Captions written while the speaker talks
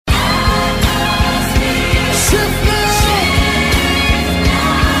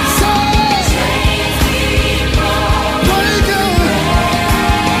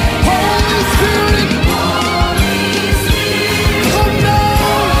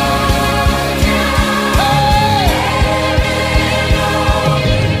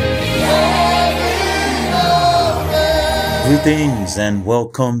Greetings and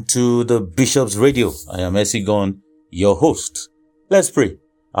welcome to the Bishop's Radio. I am Esigon, your host. Let's pray.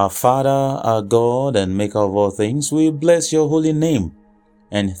 Our Father, our God and Maker of all things, we bless your holy name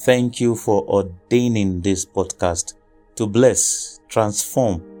and thank you for ordaining this podcast to bless,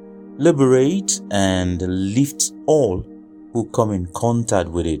 transform, liberate and lift all who come in contact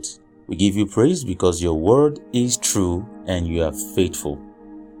with it. We give you praise because your word is true and you are faithful.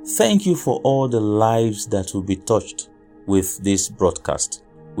 Thank you for all the lives that will be touched with this broadcast.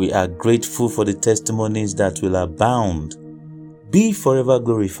 We are grateful for the testimonies that will abound. Be forever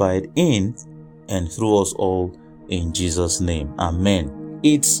glorified in and through us all in Jesus' name. Amen.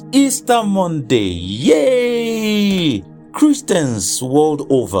 It's Easter Monday. Yay! Christians world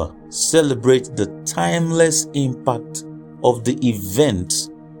over celebrate the timeless impact of the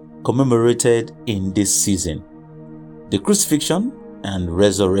event commemorated in this season, the crucifixion and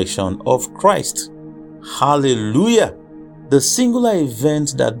resurrection of Christ. Hallelujah! The singular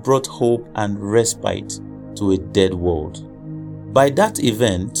event that brought hope and respite to a dead world. By that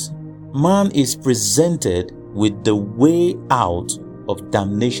event, man is presented with the way out of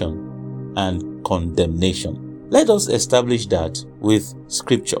damnation and condemnation. Let us establish that with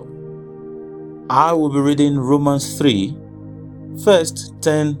scripture. I will be reading Romans 3, first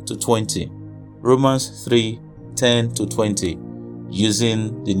 10 to 20. Romans 3, 10 to 20,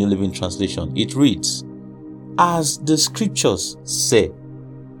 using the New Living Translation. It reads, "As the scriptures say,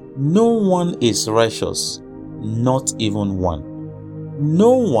 no one is righteous, not even one.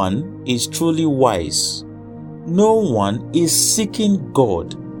 No one is truly wise. No one is seeking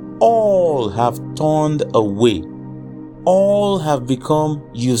God. All have turned away. All have become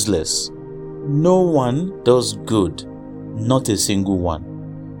useless. No one does good, not a single one.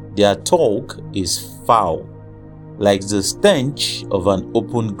 Their talk is foul, like the stench of an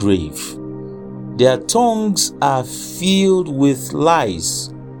open grave. Their tongues are filled with lies.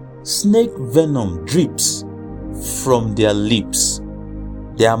 Snake venom drips from their lips.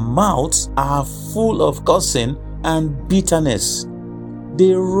 Their mouths are full of cursing and bitterness.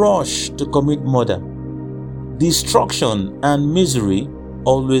 They rush to commit murder. Destruction and misery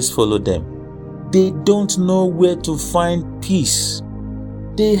always follow them. They don't know where to find peace.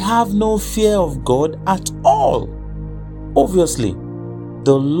 They have no fear of God at all." Obviously,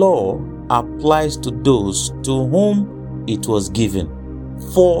 the law applies to those to whom it was given,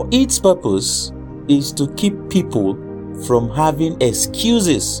 for its purpose is to keep people from having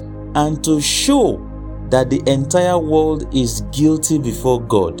excuses and to show that the entire world is guilty before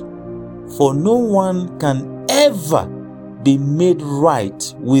God. For no one can ever be made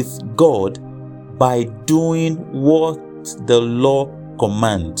right with God by doing what the law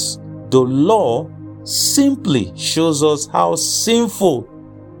commands. The law simply shows us how sinful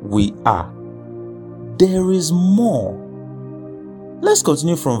we are. There is more. Let's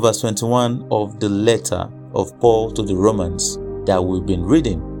continue from verse 21 of the letter of Paul to the Romans that we've been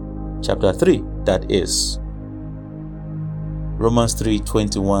reading. Chapter 3, that is. Romans 3,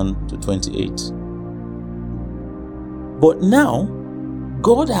 21 to 28. "But now,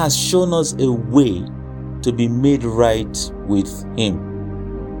 God has shown us a way to be made right with Him,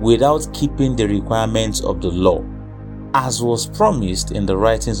 without keeping the requirements of the law, as was promised in the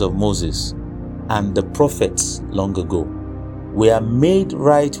writings of Moses and the prophets long ago. We are made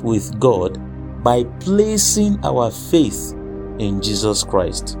right with God by placing our faith in Jesus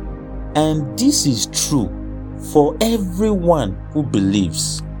Christ. And this is true for everyone who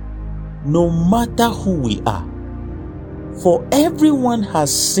believes, no matter who we are. For everyone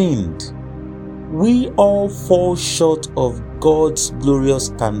has sinned. We all fall short of God's glorious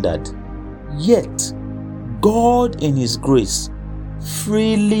standard. Yet, God in His grace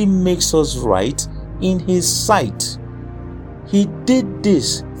freely makes us right in His sight. He did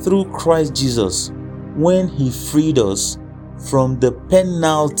this through Christ Jesus when He freed us from the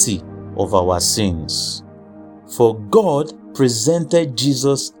penalty of our sins. For God presented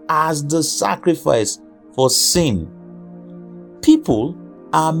Jesus as the sacrifice for sin. People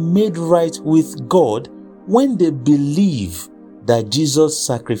are made right with God when they believe that Jesus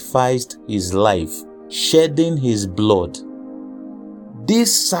sacrificed His life, shedding His blood.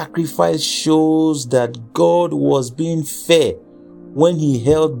 This sacrifice shows that God was being fair when He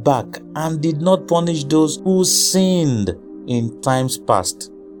held back and did not punish those who sinned in times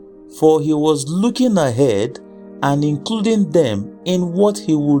past, for He was looking ahead and including them in what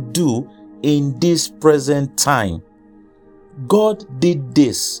He would do in this present time. God did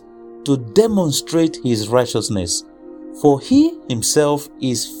this to demonstrate His righteousness, for He Himself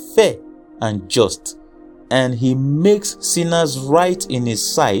is fair and just, and He makes sinners right in His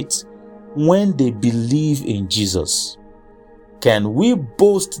sight when they believe in Jesus. Can we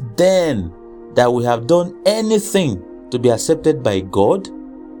boast then that we have done anything to be accepted by God?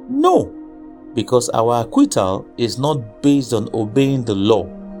 No, because our acquittal is not based on obeying the law.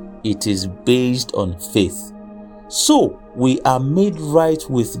 It is based on faith. So, we are made right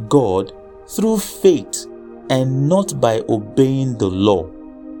with God through faith and not by obeying the law.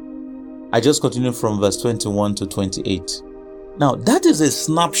 I just continue from verse 21 to 28. Now, that is a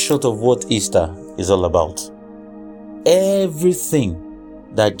snapshot of what Easter is all about. Everything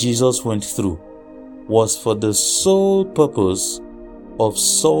that Jesus went through was for the sole purpose of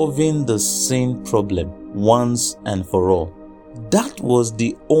solving the sin problem once and for all. That was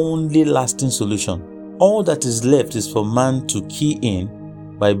the only lasting solution. All that is left is for man to key in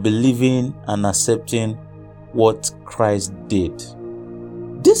by believing and accepting what Christ did.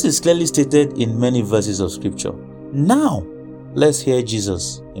 This is clearly stated in many verses of scripture. Now, let's hear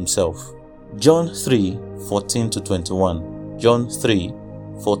Jesus himself. John 3:14 to 21. John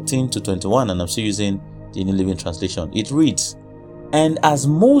 3:14 to 21, and I'm still using the New Living Translation. It reads, "And as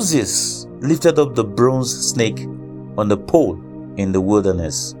Moses lifted up the bronze snake on the pole in the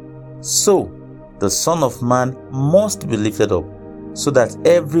wilderness, so the Son of Man must be lifted up, so that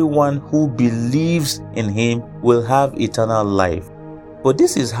everyone who believes in him will have eternal life. For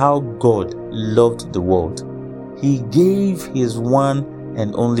this is how God loved the world. He gave his one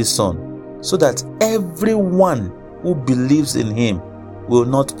and only Son, so that everyone who believes in him will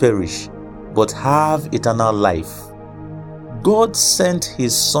not perish, but have eternal life. God sent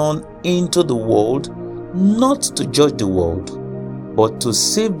his Son into the world not to judge the world, but to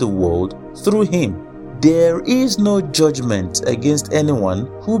save the world through him. There is no judgment against anyone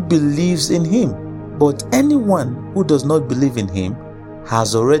who believes in him, but anyone who does not believe in him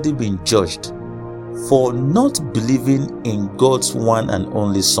has already been judged for not believing in God's one and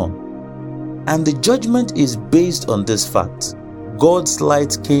only Son. And the judgment is based on this fact: God's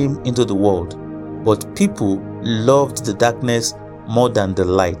light came into the world, but people loved the darkness more than the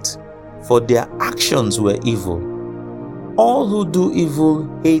light, for their actions were evil. All who do evil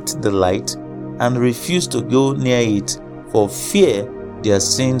hate the light and refuse to go near it for fear their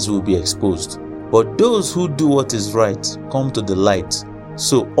sins will be exposed. But those who do what is right come to the light,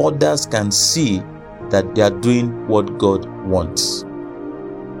 so others can see that they are doing what God wants."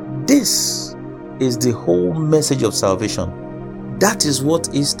 This is the whole message of salvation. That is what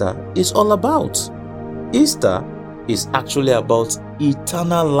Easter is all about. Easter is actually about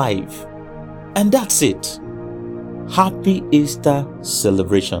eternal life. And that's it. Happy Easter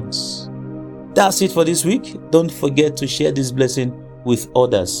celebrations. That's it for this week. Don't forget to share this blessing with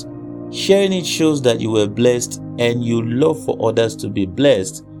others. Sharing it shows that you were blessed and you love for others to be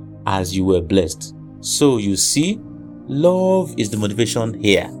blessed as you were blessed. So you see, love is the motivation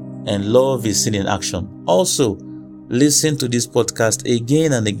here, and love is seen in action. Also, listen to this podcast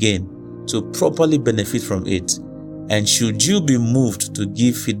again and again to properly benefit from it. And should you be moved to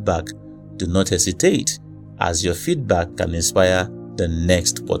give feedback, do not hesitate, as your feedback can inspire the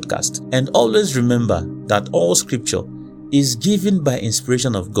next podcast. And always remember that all scripture is given by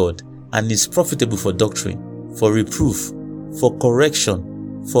inspiration of God and is profitable for doctrine, for reproof, for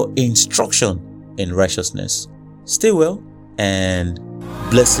correction, for instruction in righteousness. Stay well and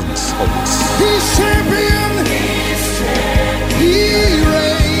blessings always. He's champion.